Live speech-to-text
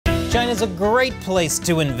China's a great place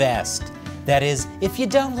to invest. That is, if you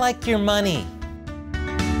don't like your money.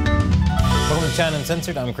 Welcome to China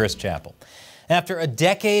Uncensored, I'm Chris Chappell. After a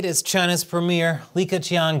decade as China's premier, Li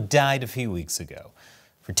Keqiang died a few weeks ago.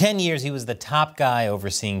 For 10 years, he was the top guy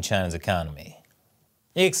overseeing China's economy.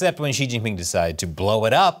 Except when Xi Jinping decided to blow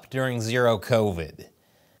it up during zero COVID.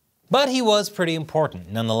 But he was pretty important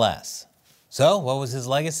nonetheless. So, what was his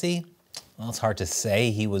legacy? Well, it's hard to say.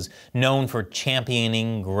 He was known for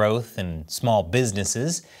championing growth and small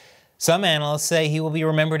businesses. Some analysts say he will be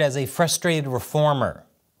remembered as a frustrated reformer.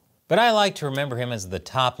 But I like to remember him as the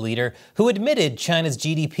top leader who admitted China's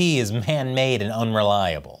GDP is man-made and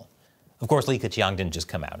unreliable. Of course, Li Keqiang didn't just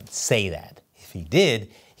come out and say that. If he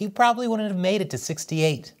did, he probably wouldn't have made it to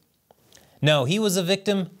 68. No, he was a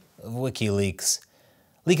victim of WikiLeaks.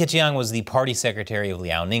 Li Keqiang was the party secretary of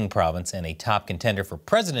Liaoning province and a top contender for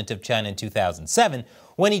president of China in 2007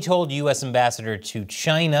 when he told U.S. Ambassador to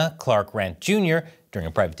China, Clark Grant Jr., during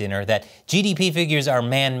a private dinner that GDP figures are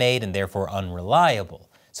man-made and therefore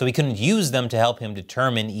unreliable, so he couldn't use them to help him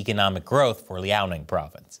determine economic growth for Liaoning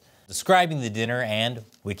province. Describing the dinner, and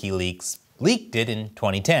WikiLeaks leaked it in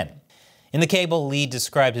 2010. In the cable, Li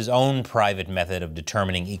described his own private method of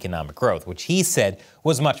determining economic growth, which he said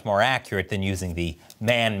was much more accurate than using the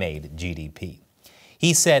man-made GDP.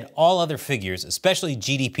 He said all other figures, especially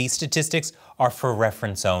GDP statistics, are for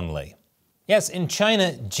reference only. Yes, in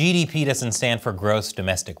China, GDP doesn't stand for gross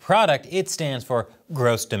domestic product, it stands for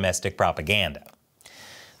gross domestic propaganda.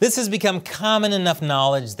 This has become common enough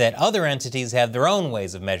knowledge that other entities have their own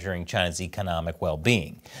ways of measuring China's economic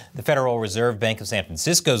well-being. The Federal Reserve Bank of San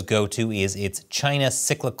Francisco's go-to is its China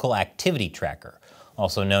Cyclical Activity Tracker,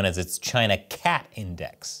 also known as its China CAT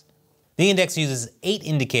Index. The index uses 8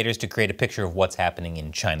 indicators to create a picture of what's happening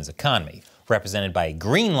in China's economy, represented by a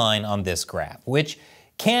green line on this graph, which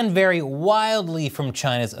can vary wildly from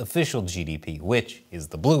China's official GDP, which is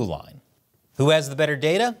the blue line. Who has the better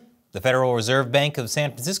data? The Federal Reserve Bank of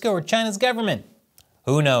San Francisco or China's government?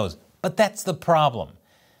 Who knows? But that's the problem.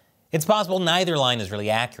 It's possible neither line is really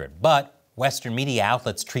accurate, but Western media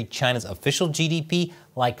outlets treat China's official GDP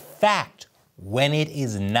like fact when it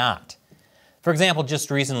is not. For example, just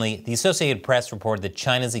recently, the Associated Press reported that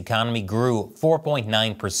China's economy grew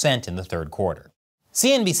 4.9% in the third quarter.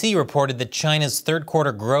 CNBC reported that China's third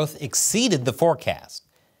quarter growth exceeded the forecast.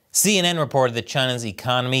 CNN reported that China's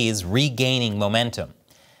economy is regaining momentum.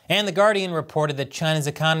 And The Guardian reported that China's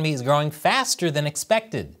economy is growing faster than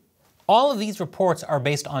expected. All of these reports are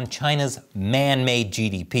based on China's man-made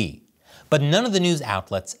GDP. But none of the news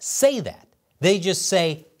outlets say that. They just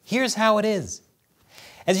say, here's how it is.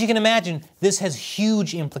 As you can imagine, this has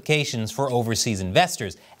huge implications for overseas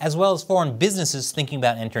investors, as well as foreign businesses thinking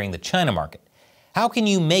about entering the China market. How can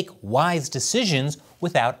you make wise decisions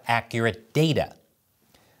without accurate data?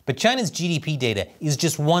 But China's GDP data is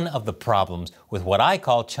just one of the problems with what I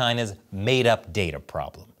call China's made-up data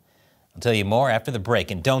problem. I'll tell you more after the break,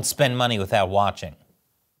 and don't spend money without watching.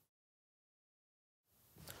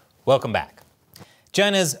 Welcome back.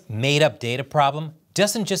 China's made-up data problem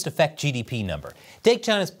doesn't just affect GDP number. Take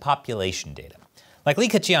China's population data. Like Li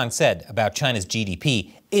Keqiang said about China's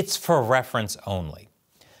GDP, it's for reference only.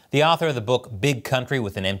 The author of the book Big Country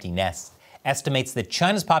with an Empty Nest estimates that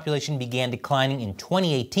China's population began declining in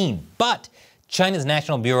 2018, but China's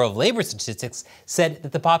National Bureau of Labor Statistics said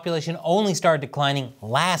that the population only started declining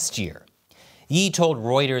last year. Yi told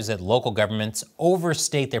Reuters that local governments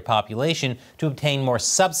overstate their population to obtain more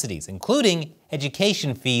subsidies, including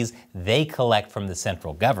education fees they collect from the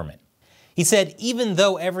central government. He said even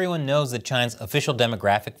though everyone knows that China's official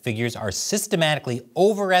demographic figures are systematically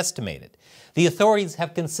overestimated, the authorities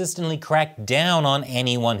have consistently cracked down on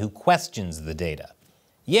anyone who questions the data.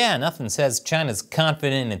 Yeah, nothing says China's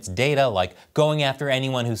confident in its data like going after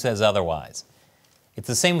anyone who says otherwise. It's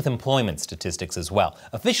the same with employment statistics as well.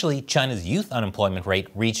 Officially, China's youth unemployment rate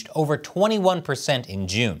reached over 21% in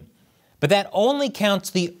June. But that only counts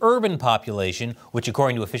the urban population, which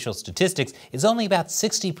according to official statistics is only about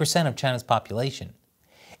 60% of China's population.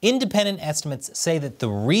 Independent estimates say that the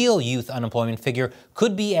real youth unemployment figure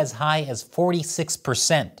could be as high as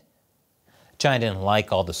 46%. China didn't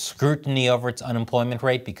like all the scrutiny over its unemployment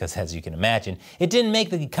rate because, as you can imagine, it didn't make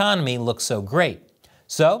the economy look so great.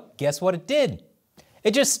 So, guess what it did?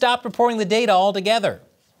 It just stopped reporting the data altogether.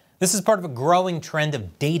 This is part of a growing trend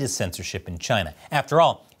of data censorship in China. After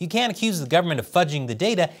all, you can't accuse the government of fudging the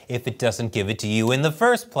data if it doesn't give it to you in the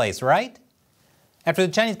first place, right? After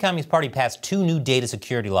the Chinese Communist Party passed 2 new data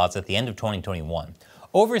security laws at the end of 2021,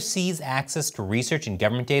 overseas access to research and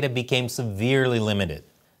government data became severely limited.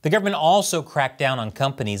 The government also cracked down on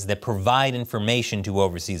companies that provide information to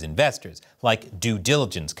overseas investors, like due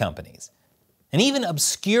diligence companies. And even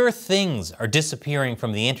obscure things are disappearing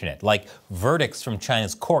from the internet, like verdicts from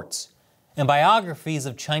China's courts and biographies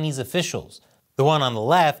of Chinese officials. The one on the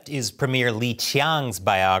left is Premier Li Qiang's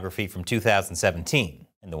biography from 2017,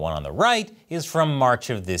 and the one on the right is from March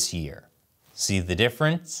of this year. See the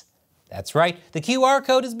difference? That's right, the QR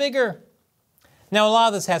code is bigger. Now, a lot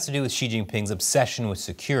of this has to do with Xi Jinping's obsession with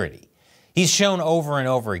security. He's shown over and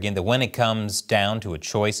over again that when it comes down to a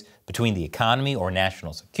choice between the economy or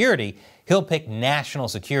national security, he'll pick national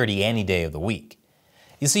security any day of the week.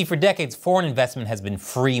 You see, for decades, foreign investment has been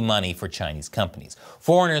free money for Chinese companies.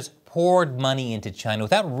 Foreigners poured money into China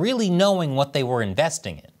without really knowing what they were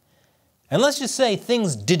investing in. And let's just say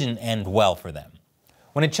things didn't end well for them.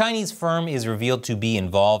 When a Chinese firm is revealed to be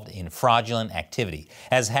involved in fraudulent activity,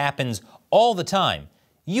 as happens all the time,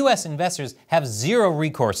 U.S. investors have zero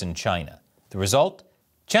recourse in China. The result?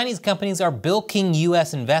 Chinese companies are bilking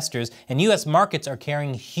U.S. investors, and U.S. markets are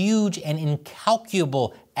carrying huge and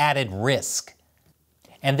incalculable added risk.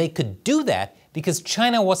 And they could do that because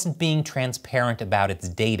China wasn't being transparent about its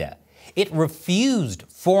data. It refused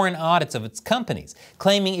foreign audits of its companies,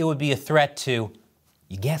 claiming it would be a threat to,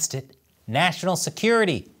 you guessed it, national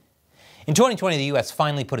security. In 2020, the U.S.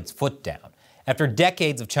 finally put its foot down. After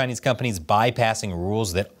decades of Chinese companies bypassing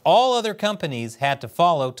rules that all other companies had to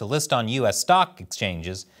follow to list on U.S. stock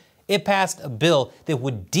exchanges, it passed a bill that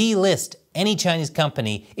would delist any Chinese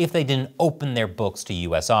company if they didn't open their books to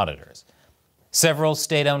U.S. auditors. Several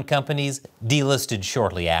state-owned companies delisted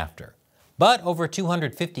shortly after, but over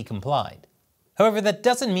 250 complied. However, that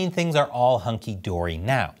doesn't mean things are all hunky-dory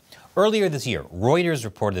now. Earlier this year, Reuters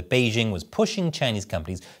reported that Beijing was pushing Chinese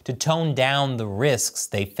companies to tone down the risks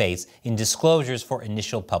they face in disclosures for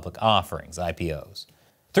initial public offerings, IPOs.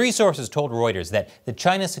 Three sources told Reuters that the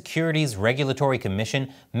China Securities Regulatory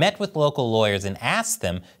Commission met with local lawyers and asked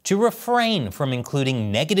them to refrain from including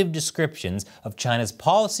negative descriptions of China's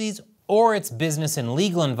policies or its business and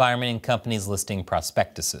legal environment in companies listing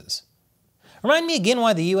prospectuses. Remind me again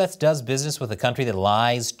why the U.S. does business with a country that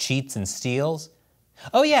lies, cheats, and steals?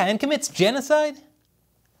 Oh yeah, and commits genocide?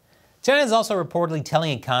 China is also reportedly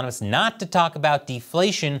telling economists not to talk about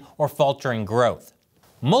deflation or faltering growth.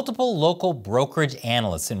 Multiple local brokerage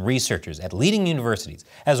analysts and researchers at leading universities,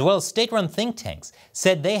 as well as state-run think tanks,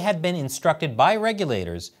 said they had been instructed by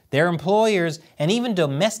regulators, their employers, and even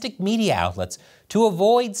domestic media outlets to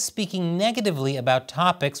avoid speaking negatively about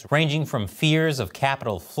topics ranging from fears of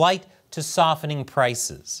capital flight to softening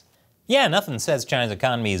prices. Yeah, nothing says China's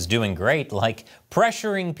economy is doing great like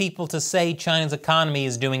pressuring people to say China's economy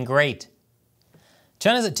is doing great.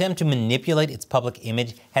 China's attempt to manipulate its public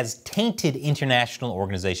image has tainted international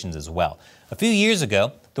organizations as well. A few years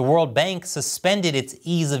ago, the World Bank suspended its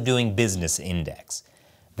Ease of Doing Business index.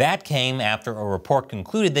 That came after a report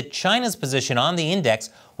concluded that China's position on the index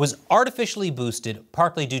was artificially boosted,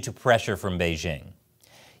 partly due to pressure from Beijing.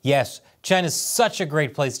 Yes, China's such a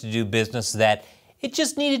great place to do business that it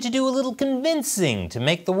just needed to do a little convincing to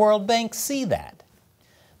make the World Bank see that.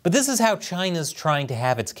 But this is how China's trying to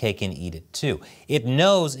have its cake and eat it too. It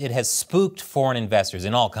knows it has spooked foreign investors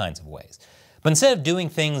in all kinds of ways. But instead of doing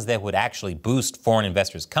things that would actually boost foreign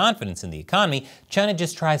investors' confidence in the economy, China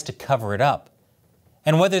just tries to cover it up.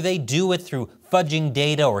 And whether they do it through fudging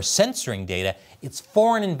data or censoring data, it's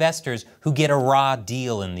foreign investors who get a raw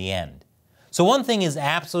deal in the end. So one thing is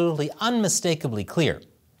absolutely unmistakably clear.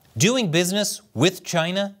 Doing business with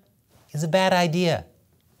China is a bad idea.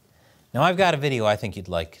 Now, I've got a video I think you'd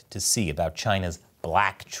like to see about China's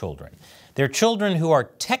black children. They're children who are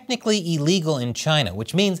technically illegal in China,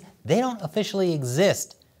 which means they don't officially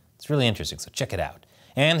exist. It's really interesting, so check it out.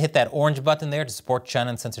 And hit that orange button there to support China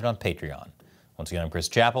Uncensored on Patreon. Once again, I'm Chris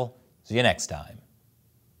Chappell. See you next time.